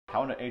台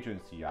湾的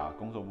agency 啊，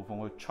工作部分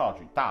会 charge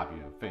大笔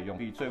的费用，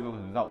最高可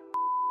能到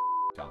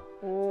这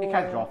样，一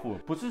开始就要付了。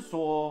不是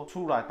说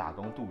出来打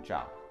工度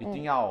假一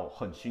定要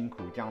很辛苦，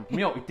这样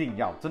没有一定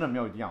要，真的没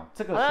有一定要。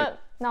这个是。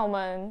那我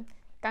们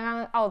刚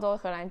刚澳洲、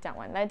荷兰讲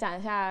完，来讲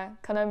一下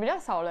可能比较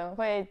少人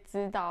会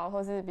知道，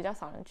或是比较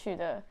少人去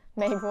的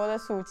美国的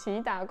暑期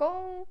打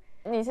工。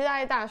你是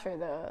在大学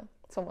的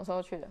什么时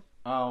候去的？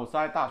我是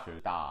在大学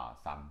大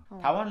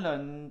3。台湾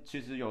人其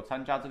实有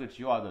参加这个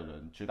计划的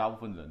人，绝大部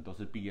分人都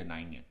是毕业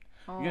那一年。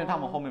因为他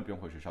们后面不用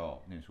回学校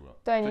念书了，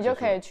对，你就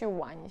可以去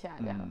玩一下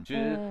这样。其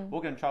实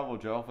work and travel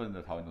绝大部分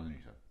的台湾都是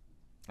女生，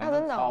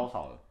真的超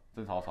少的，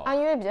真超少啊，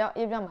因为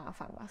也比较麻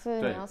烦吧，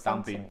是你要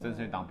当兵，真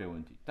是当兵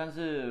问题。但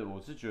是我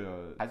是觉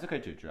得还是可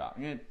以解决啊，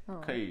因为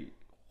可以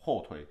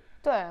后推。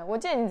对，我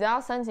记得你只要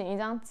申请一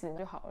张纸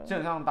就好了。基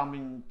本上当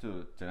兵就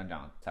简单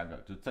讲3个，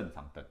就是正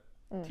常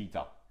等、提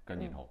早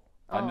跟延后，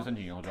反正就申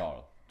请延后就好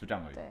了。就这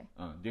样而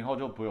已，延后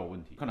就不会有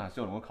问题。可能还是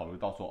有人会考虑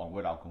到说，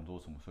未来要工作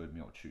什么，所以没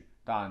有去。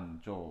但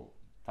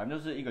反正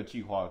就是一个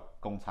计划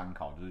供参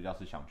考，就是要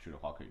是想去的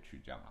话可以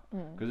去这样啊。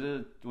可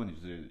是问题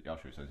就是要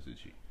学生时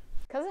期。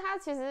可是他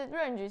其实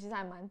range 其实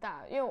还蛮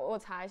大的，因为我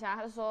查一下，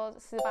他是说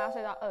18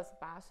岁到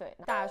28岁，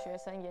大学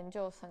生、研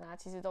究生啊，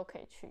其实都可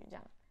以去这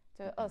样。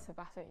就是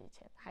28岁以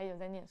前还有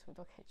在念书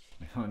都可以去，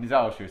你只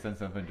要有学生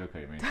身份就可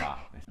以，没差。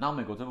然后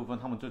美国这部分，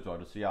他们最主要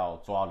就是要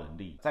抓人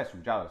力，在暑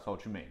假的时候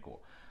去美国。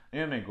因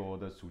为美国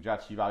的暑假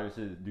7、8月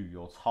是旅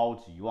游超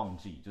级旺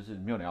季，就是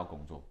没有人要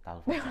工作，大家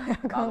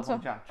都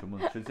放假，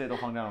全世界都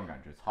放假那种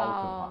感觉，超可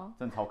怕，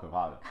真的超可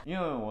怕的。因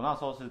为我那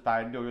时候是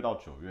待6月到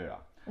9月啊，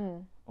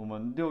我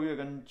们6月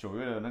跟9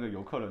月的那个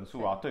游客人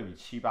数啊，对比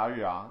7、8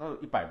月啊，那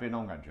有100倍那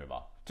种感觉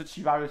吧。就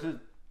7、8月是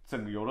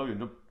整个游乐园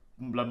就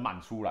人满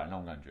出来那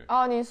种感觉。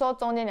你说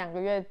中间2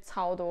个月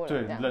超多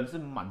人，对，人是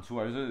满出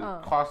来，就是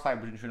快塞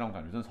不进去那种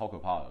感觉，真的超可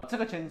怕的。这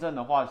个签证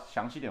的话，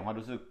详细点的话，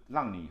就是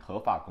让你合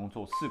法工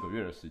作4个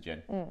月的时间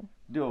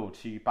，6、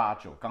7、8、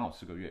9刚好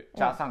4个月，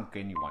加上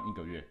给你玩1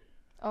个月。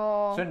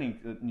所以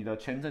你的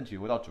签证期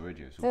会到9月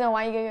结束，只能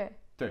玩1个月。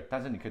对，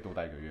但是你可以多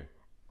待1个月。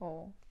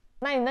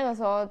那你那个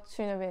时候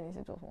去那边你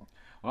是做什么？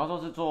我那时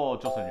候是做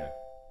救生员，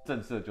正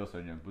式的救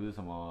生员，不是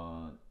什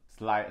么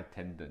Slide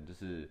attendant， 就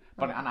是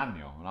帮你按按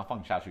钮，然后放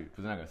你下去，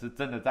不是那个，是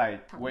真的在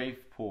wave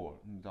pool，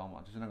 你知道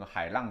吗？就是那个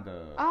海浪的，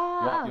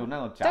有那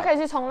种就可以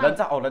去冲浪，人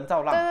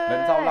造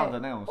浪的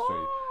那种水，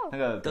那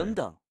个等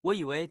等，我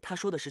以为他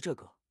说的是这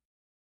个，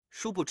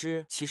殊不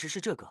知其实是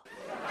这个。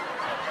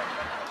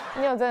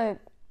你有真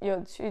的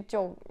有去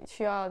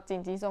需要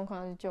紧急状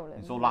况去救人？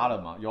你说拉人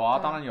吗？有啊，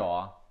当然有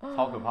啊，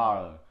超可怕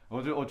的。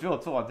我觉得我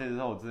做完这之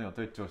后，我真的有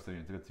对救生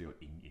员这个只有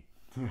阴影，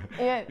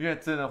因为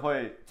真的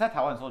会在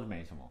台湾的时候就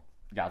没什么。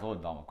亚洲你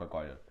知道吗？怪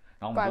怪的，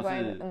然后我们都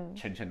是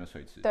浅浅的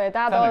水池，对，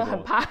大家都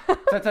很怕。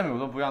在美国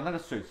都不一样，那个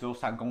水池有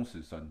3公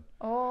尺深，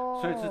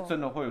所以是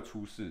真的会有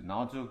出事。然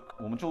后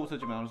我们救护车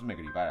基本上都是每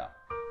个礼拜啊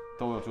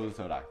都有救护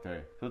车来，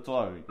对，就做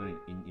到有点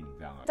阴影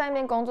这样了。在那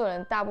边工作的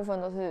人大部分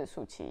都是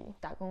暑期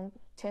打工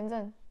签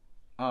证，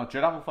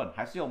绝大部分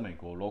还是有美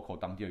国 local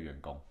当地的员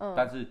工，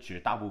但是绝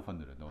大部分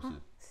的人都是。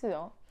是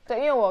哦，对，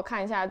因为我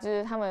看一下，就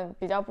是他们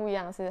比较不一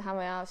样的是，他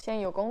们要先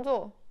有工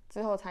作。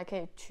之后才可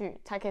以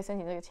申请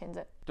这个签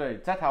证。对，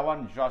在台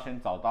湾你需要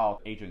先找到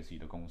agency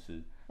的公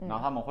司，然后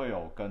他们会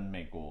有跟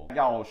美国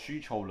要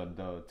需求人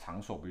的场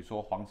所，比如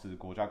说黄石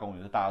国家公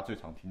园是大家最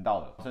常听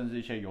到的，甚至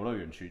一些游乐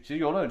园区。其实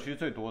游乐园区是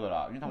最多的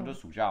啦，因为他们就是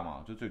暑假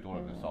嘛，就最多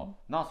人的时候。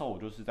那时候我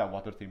就是在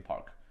Water Theme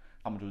Park，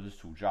 他们就是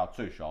暑假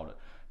最需要的。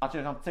那基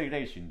本上这一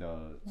类型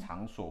的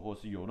场所，或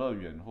是游乐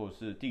园，或者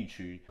是地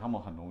区，他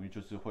们很容易就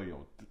是会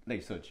有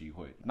类似的机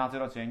会。那这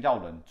段时间要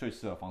人最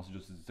适合的方式就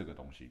是这个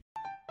东西。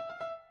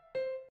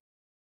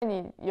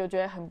你有觉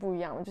得很不一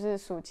样吗？就是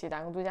暑期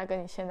打工度假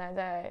跟你现在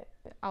在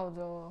澳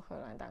洲、荷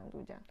兰打工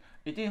度假，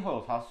一定会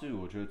有差距。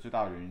我觉得最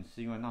大的原因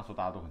是因为那时候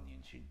大家都很年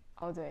轻。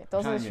对，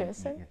都是学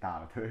生，也大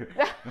了，对。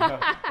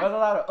那时候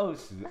大概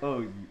20、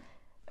21、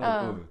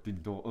22，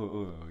顶多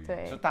22而已。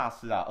对，就大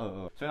4啊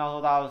22。所以那时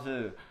候大家都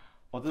是，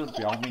真的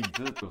不要命。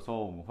就是有时候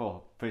我们会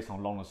有非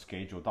常 long 的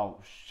schedule， 到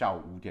下午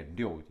5点、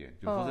6点，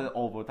有时候是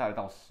overtime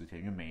到10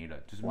点，因为没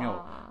人，就是没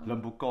有人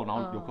不够，然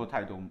后游客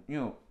太多，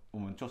因为我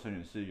们救生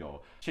员是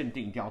有限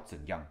定一定要怎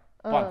样，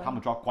不然他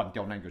们就要关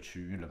掉那个区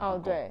域，人不够。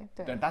对，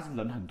但是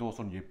人很多的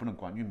时候你也不能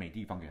关，因为没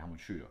地方给他们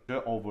去了，就是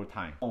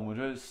overtime。我们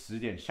就是10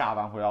点下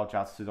班回到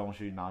家吃东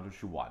西，然后就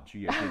去玩，去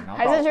夜店，然后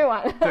还是去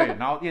玩。对，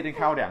然后夜店开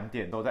到2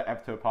点，都在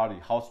after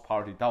party、house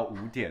party 到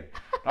5点，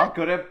然后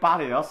隔天8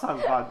点要上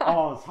班，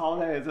超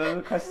累，真的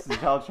是快死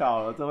翘翘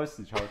了，真会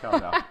死翘翘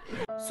的。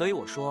所以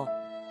我说，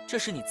这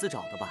是你自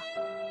找的吧？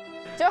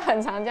就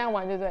很常这样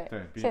玩，对不对？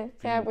对，现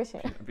在不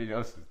行，毕竟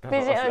20，对，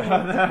现在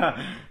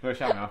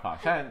没办法，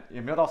现在也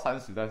没有到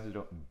30，但是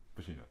就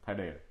不行了，太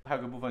累了。还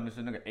有个部分就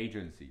是那个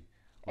agency，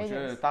 我觉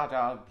得大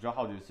家比较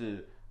好奇的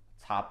是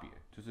差别，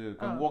就是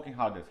跟 working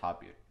holiday 差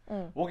别。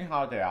working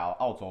holiday 啊，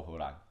澳洲、荷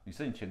兰，你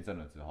申请签证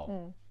了之后，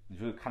你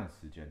就是看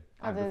时间，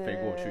你就飞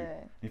过去。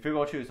你飞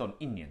过去的时候，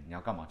你1年你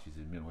要干嘛？其实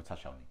没有人会插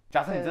小你。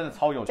假设你真的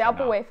超有钱，只要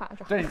不违法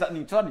就好。对，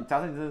你知道假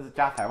设你真的是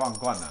家财万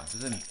贯啊，就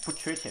是你不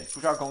缺钱，不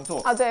需要工作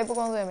啊，对，不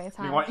工作也没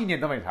差，你玩1年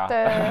都没差。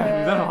对，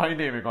你真的玩1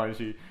年也没关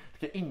系，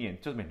可以1年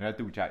就是每天在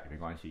度假也没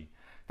关系。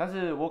但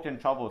是 work and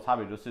travel 的差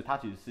别就是，它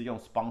其实是用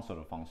sponsor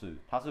的方式，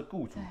它是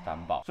雇主担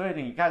保，所以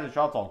你一开始需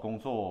要找工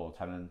作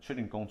才能确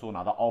定工作，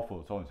拿到 offer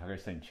的时候，你才可以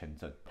申请签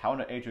证。台湾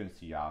的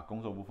agency 啊，工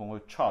作部分会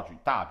charge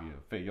大笔的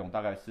费用，大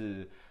概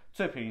是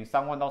最便宜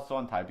3万到4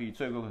万台币，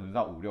最贵可能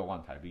到5、6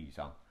万台币以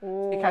上。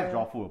一开始就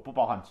要付了，不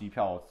包含机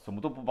票，什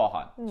么都不包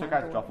含，最开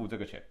始就要付这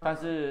个钱。但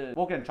是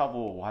work and travel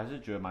我还是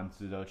觉得蛮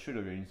值得去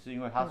的原因，是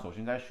因为它首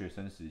先在学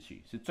生时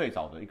期是最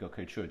早的一个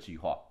可以去的计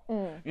划。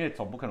因为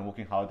总不可能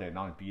working holiday， 然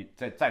后你毕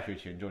业在学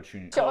前就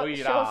去，可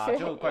以啦，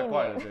就怪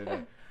怪的，对对。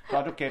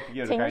然后就 gap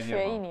year 的概念嘛，停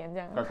学1年这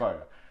样，怪怪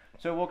的。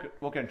所以 work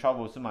and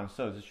travel 是蛮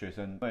适合是学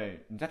生，因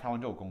为你在台湾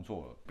就有工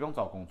作了，不用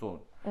找工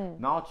作。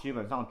然后基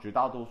本上绝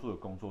大多数的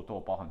工作都有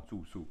包含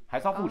住宿，还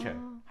是要付钱，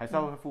还是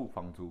要付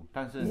房租，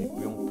但是你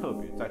不用特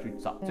别再去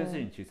找，这件事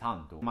情其实差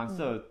很多，蛮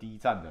适合第一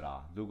站的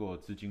啦。如果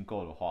资金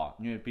够的话，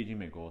因为毕竟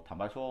美国坦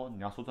白说，你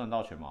要说赚得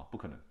到钱吗？不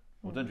可能，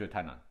我真的觉得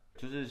太难。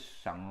就是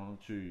想要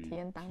去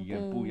体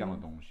验不一样的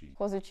东西，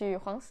或是去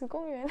黄石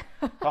公园。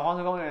到黄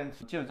石公园，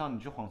基本上你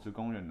去黄石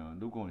公园呢，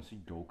如果你是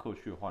游客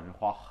去的话，你就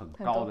花很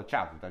高的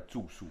价值在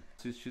住宿。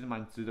其实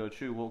蛮值得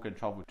去 work and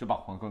travel， 就把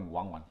黄石公园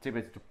玩完，这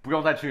辈子就不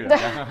用再去了。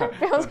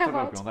不用再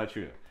玩，不用再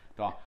去了，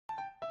对吧？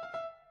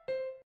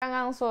刚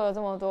刚说了这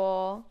么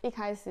多，一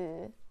开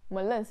始我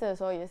们认识的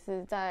时候也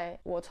是在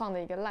我创的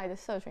一个 LINE 的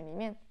社群里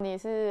面，你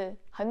是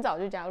很早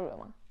就加入了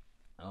吗？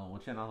我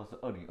记得那时候是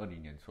2020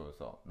年初的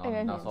时候，然后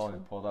那时候你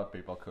po 在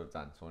背包客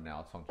栈说你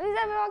要创，你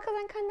在背包客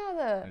栈看到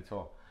的，没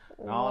错。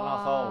然后那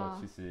时候我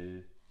其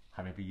实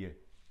还没毕业，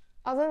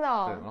哦，真的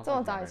哦，这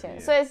么早以前，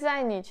所以是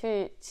在你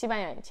去西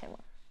班牙以前吗？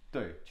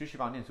对，去西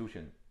班牙念书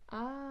前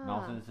啊，然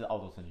后甚至是澳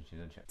洲申请签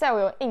证前。在我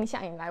有印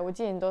象以来，我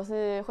记得你都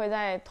是会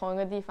在同一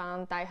个地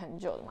方待很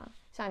久的嘛，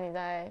像你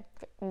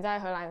在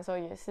荷兰的时候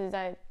也是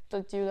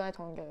就几乎都在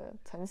同一个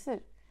城市，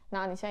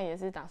然后你现在也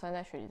是打算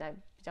在雪梨待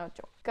比较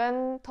久，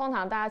跟通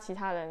常大家其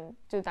他人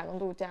就是打工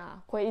度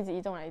假会一直移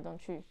动来移动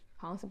去，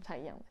好像是不太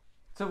一样的。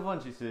这部分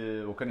其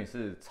实我跟你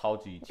是超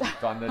级极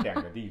端的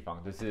2个地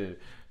方，就是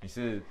你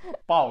是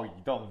暴移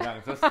动这样，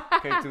就是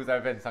可以住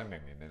在 van 上2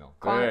年那种，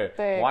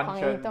对，完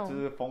全就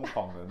是疯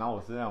狂的。然后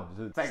我是那种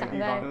就是在一个地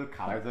方就是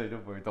卡在这里就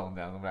不会动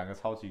这样，我们2个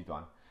超极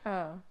端。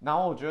然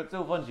后我觉得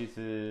这部分其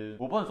实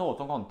我不能说我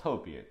状况很特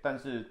别，但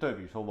是对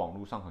比说网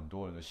络上很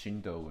多人的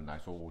心得文来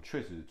说，我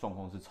确实状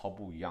况是超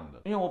不一样的。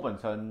因为我本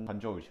身很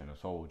久以前的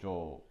时候我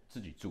就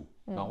自己住，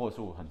然后或者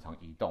是我很常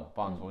移动，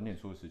包含说念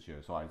书时期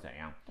的时候还是怎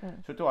样，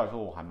所以对我来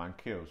说我还蛮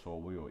care 说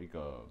我有一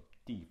个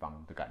地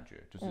方的感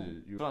觉，就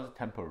是就算是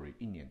temporary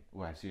 1年，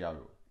我还是要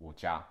有我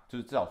家，就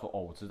是至少说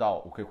我知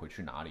道我可以回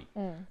去哪里，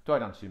对我来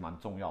讲其实蛮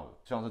重要的，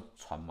就像是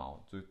船锚，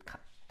就是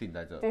定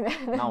在这里，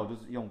那我就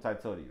是用在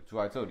这里，住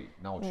在这里，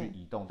然后我去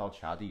移动到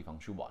其他地方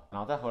去玩。然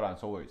后在荷兰的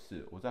时候我也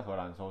是，我在荷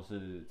兰的时候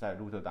是在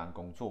鹿特丹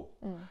工作，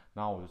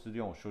然后我就是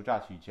用我休假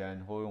期间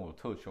或用我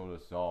特休的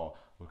时候，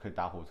我可以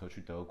搭火车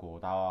去德国，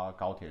搭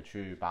高铁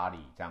去巴黎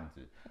这样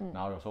子，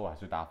然后有时候我还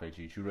是搭飞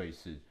机去瑞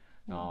士，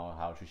然后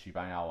还有去西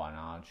班牙玩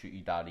啊，去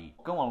意大利。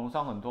跟网络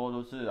上很多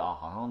都是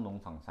好像农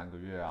场3个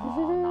月啊，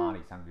哪里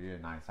3个月，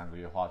哪里3个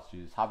月的话，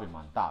其实差别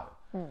蛮大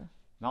的。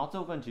然后这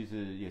部分其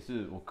实也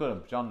是我个人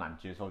比较难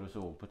接受，就是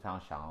我不太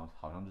想要，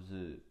好像就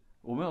是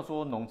我没有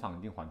说农场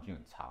一定环境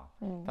很差，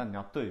但你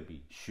要对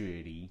比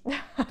雪梨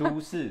都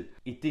市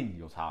一定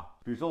有差。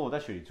比如说我在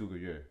雪梨住个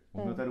月，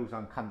我没有在路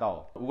上看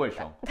到无尾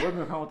熊，我也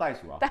没有看过袋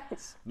鼠啊。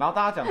然后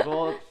大家讲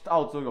说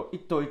澳洲有一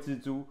堆蜘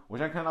蛛，我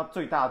现在看到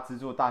最大的蜘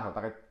蛛的大小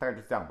大概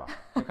就是这样吧。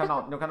你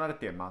有看到那个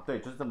点吗？对，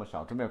就是这么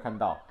小，就没有看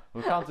到。我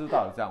看到蜘蛛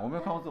大有这样，我没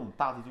有看过这种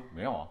大蜘蛛，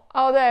没有啊。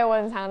哦，对，我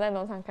很常在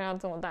农场看到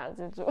这么大的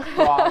蜘蛛。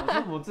哇，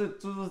我这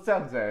蜘蛛是这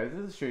样子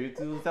就是雪梨蜘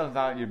蛛这样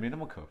子也没那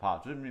么可怕，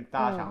就是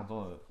大家想象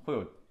中的会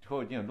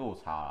有一定的落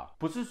差啦。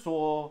不是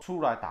说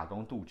出来打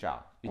工度假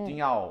一定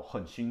要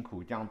很辛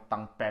苦，一定要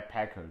当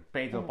backpacker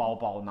背着包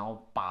包，然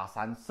后跋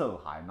山涉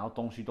海，然后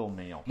东西都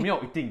没有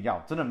一定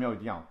要，真的没有一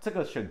定要。这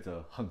个选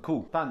择很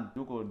酷，但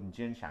如果你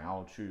今天想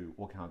要去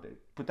working holiday，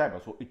 不代表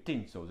说一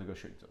定只有这个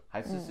选择，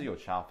还是有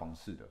其他方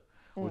式的。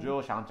我觉得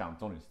我想要讲的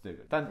重点是这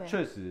个，但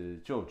确实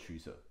就有取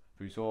舍。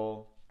比如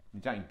说你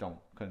这样移动，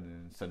可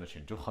能省的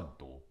钱就很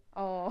多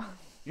哦，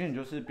因为你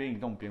就是边移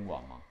动边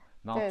玩嘛，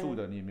然后住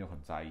的你也没有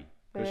很在意。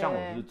就像我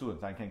就是住很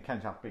在意，可以看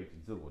一下背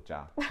景，这是我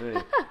家，所以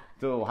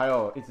就我还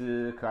有一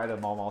只可爱的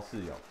猫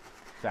室友，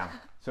这样，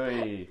所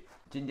以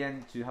今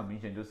天其实很明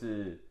显就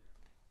是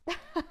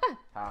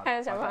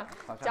他想办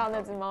法叫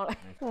那只猫来，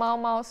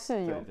猫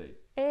室友，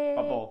对，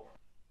巴波。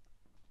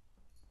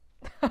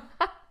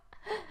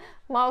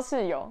猫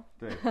室友，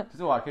对，就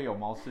是我还可以有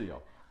猫室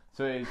友，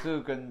所以这个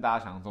跟大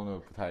家想象中的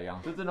不太一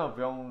样，就真的不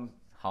用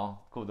好像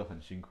过得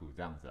很辛苦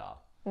这样子啦，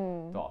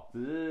对吧？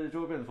只是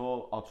就会变成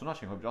说存到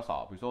钱会比较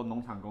少，比如说农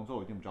场工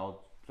作一定比较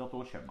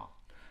多钱嘛，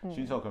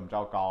薪酬可能比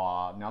较高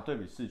啊，你要对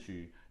比市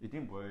区一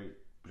定不会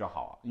比较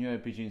好啊，因为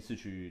毕竟市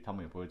区他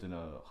们也不会真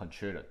的很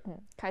缺人，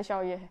开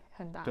销也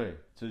很大。对，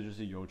这就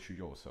是有取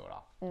有舍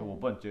啦。我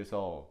不能接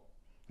受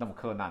那么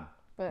克难，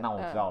那我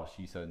只好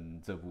牺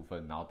牲这部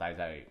分，然后待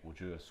在我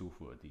觉得舒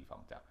服的地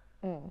方，这样。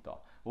对吧？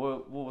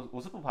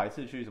我是不排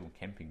斥去什么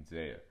camping 之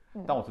类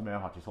的，但我是没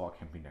办法接受要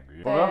camping 2个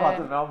月，我没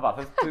办法，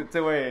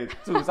这位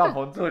住帐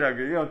篷住2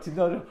个月，我听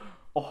到就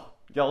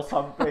腰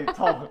酸背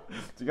痛，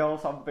腰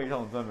酸背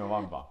痛真的没有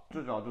办法。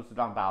最主要就是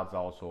让大家知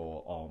道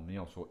说，没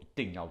有说一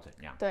定要怎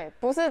样。对，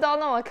不是都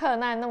那么克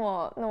难，那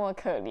么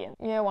可怜。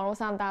因为网络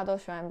上大家都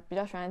比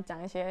较喜欢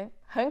讲一些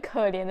很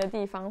可怜的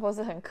地方，或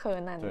是很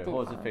克难的地方，对，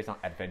或者是非常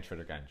adventure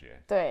的感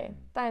觉。对，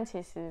但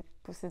其实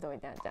不是都一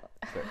定要这样。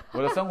对，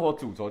我的生活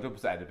主轴就不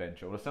是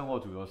adventure， 我的生活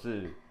主轴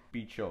是be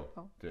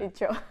chill。be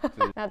chill。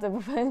那这部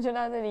分就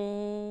到这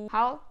里。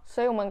好，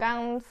所以我们刚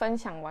刚分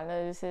享完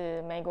了，就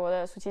是美国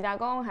的暑期打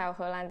工，还有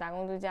荷兰打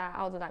工度假、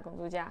澳洲打工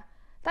度假。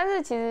但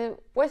是其实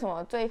为什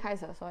么最一开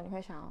始的时候你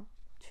会想要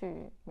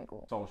去美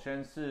国？首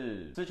先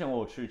是之前我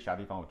有去其他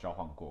地方有交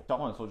换过，交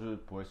换的时候就是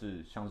不会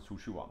是像是出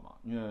去玩嘛，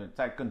因为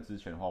在更之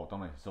前的话，我当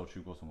然也是有去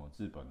过什么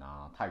日本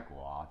啊、泰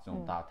国啊这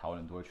种大家台湾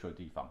人都会去的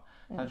地方，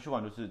但去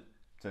玩就是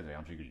再怎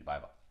样去1个礼拜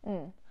吧。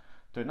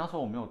对，那时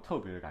候我没有特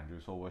别的感觉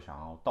说我想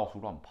要到处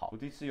乱跑。我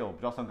第一次有比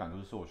较深感就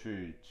是我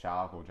去其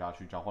他国家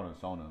去交换的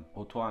时候呢，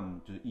我突然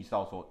就是意识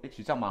到说，其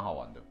实这样蛮好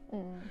玩的。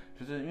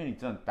就是因为你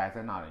真的待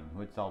在那里，你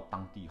会知道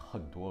当地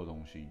很多的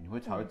东西，你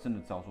才会真的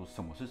知道说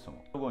什么是什么。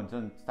如果你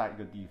真的在一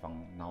个地方，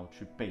然后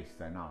去 base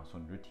在那的时候，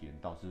你就会体验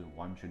到是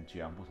完全截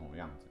然不同的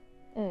样子。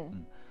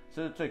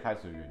这是最开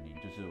始的原因，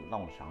就是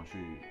让我想要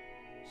去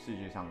世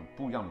界上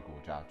不一样的国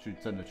家，去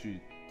真的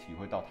去体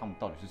会到他们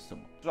到底是什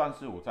么。虽然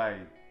是我在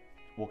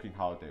working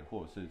holiday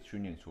或者是去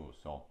念书的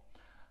时候，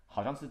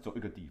好像是走一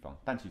个地方，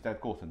但其实在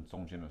过程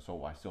中间的时候，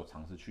我还是有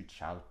尝试去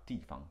其他的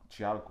地方、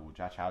其他的国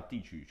家、其他的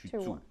地区去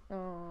住，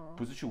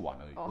不是去玩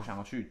而已。我想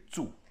要去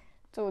住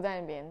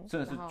在那边，真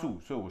的是住，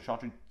所以我需要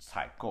去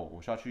采购，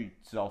我需要去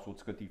知道说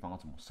这个地方要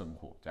怎么生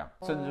活，这样，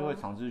甚至会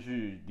尝试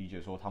去理解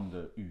说他们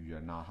的语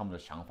言啊、他们的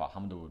想法、他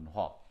们的文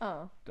化。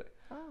对。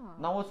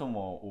那为什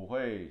么我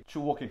会去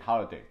working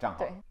holiday 这样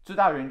好？最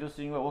大的原因就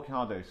是因为 working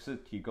holiday 是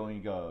提供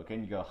给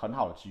你一个很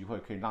好的机会，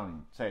可以让你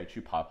再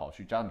去跑来跑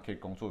去，加上你可以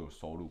工作有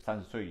收入。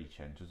30岁以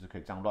前就是可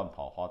以这样乱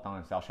跑的话，当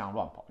然是要像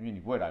乱跑，因为你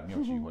未来没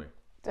有机会。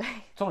对，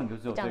重点就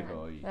只有这个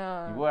而已。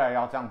你未来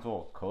要这样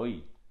做可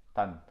以，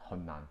但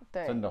很难，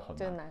真的很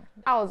难。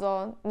澳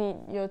洲你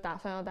有打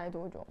算要待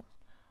多久吗？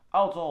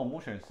澳洲我目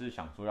前是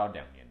想说要2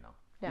年啊，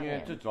因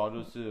为最主要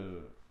就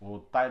是我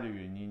待的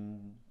原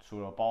因，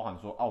除了包含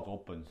说澳洲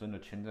本身的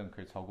签证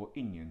可以超过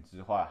1年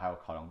之外，还有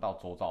考量到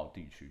周遭的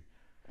地区。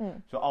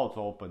所以澳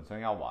洲本身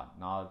要玩，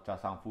然后加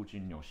上附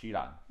近纽西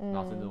兰，然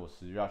后甚至我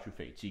10月要去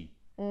斐济。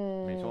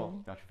没错，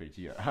要去斐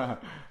济了，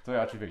对，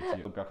要去斐济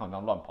了，都不要看我这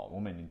样乱跑，我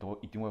每年都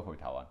一定会回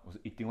台湾，我是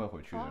一定会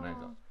回去的那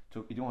种，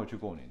就一定会去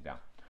过年这样。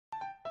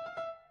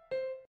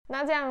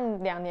那这样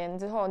2年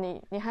之后，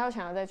你还有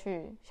想要再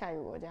去下一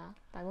个国家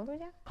打工度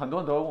假？很多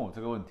人都会问我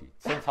这个问题，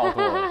真的超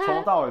多的，从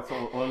头到尾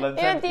我的人生，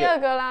因为第2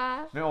个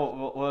啦，没有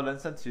我的人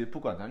生其实不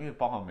管怎样，因为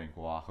包含美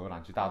国啊、荷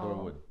兰，其实大家都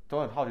会问，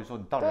都很好奇说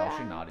你到底要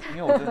去哪里？因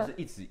为我真的是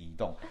一直移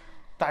动，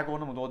待过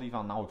那么多地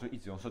方，然后我就一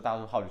直用，所以大家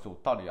都好奇说我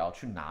到底要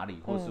去哪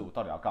里，或者是我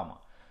到底要干嘛？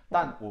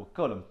但我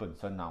个人本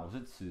身啊，我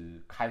是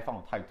持开放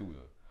的态度的，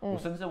我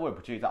甚至我也不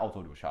介意在澳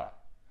洲留下来。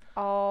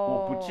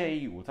我不介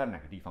意我在哪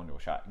个地方留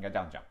下来，应该这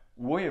样讲，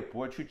我也不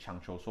会去强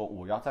求说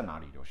我要在哪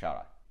里留下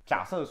来。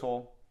假设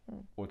说，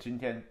我今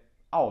天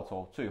澳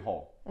洲最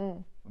后，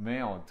没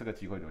有这个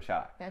机会留下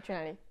来，你要去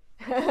哪里？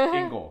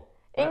英国。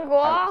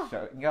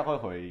应该会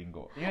回英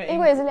国，因为英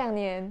国也是2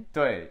年。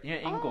对，因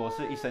为英国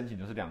是一申请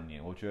就是2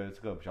年，我觉得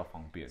这个比较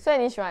方便。所以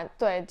你喜欢，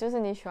对，就是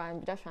你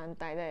比较喜欢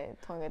待在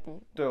同一个地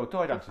方。对我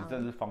来讲，其实真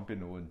的是方便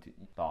的问题，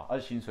对吧？而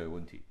且薪水的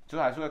问题，就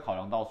是还是会考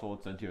量到说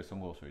整体的生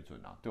活水准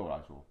啊。对我来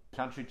说，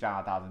像去加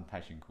拿大真的太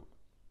辛苦了。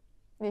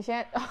你现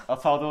在要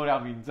超多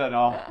良民证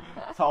哦，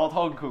超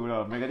痛苦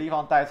的，每个地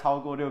方待超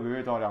过6个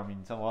月都要良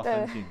民证，我要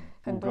申请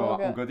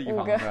5个地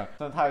方的，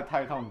真的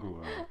太痛苦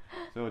了。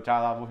所以我加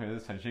拿大目前是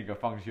呈现一个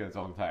放弃的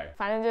状态。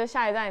反正就是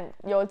下一站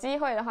有机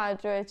会的话，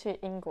就会去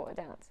英国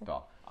这样子。对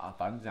啊，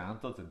反正怎样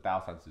都只能待到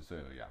30岁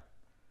而已啊。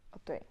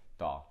对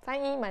啊，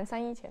满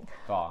31前。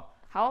对啊。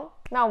好，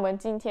那我们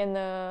今天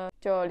呢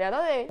就聊到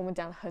这里，我们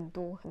讲了很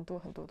多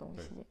东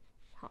西。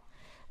好，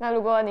那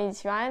如果你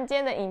喜欢今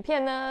天的影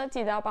片呢，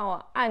记得要帮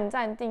我按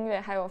赞、订阅，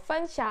还有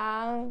分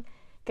享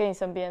给你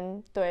身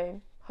边对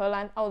荷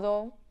兰、澳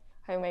洲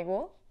还有美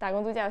国打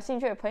工度假有兴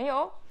趣的朋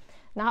友。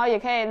然后也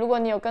可以，如果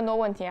你有更多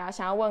问题啊，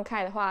想要问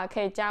Kai的话，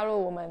可以加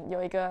入我们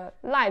有一个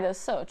LINE 的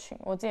社群，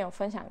我之前有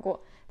分享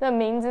过。这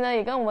名字呢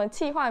也跟我们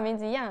企划的名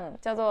字一样，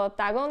叫做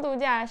打工度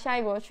假下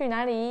一国去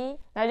哪里。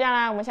那就这样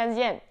啦，我们下次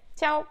见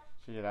，ciao。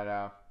谢谢大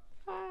家。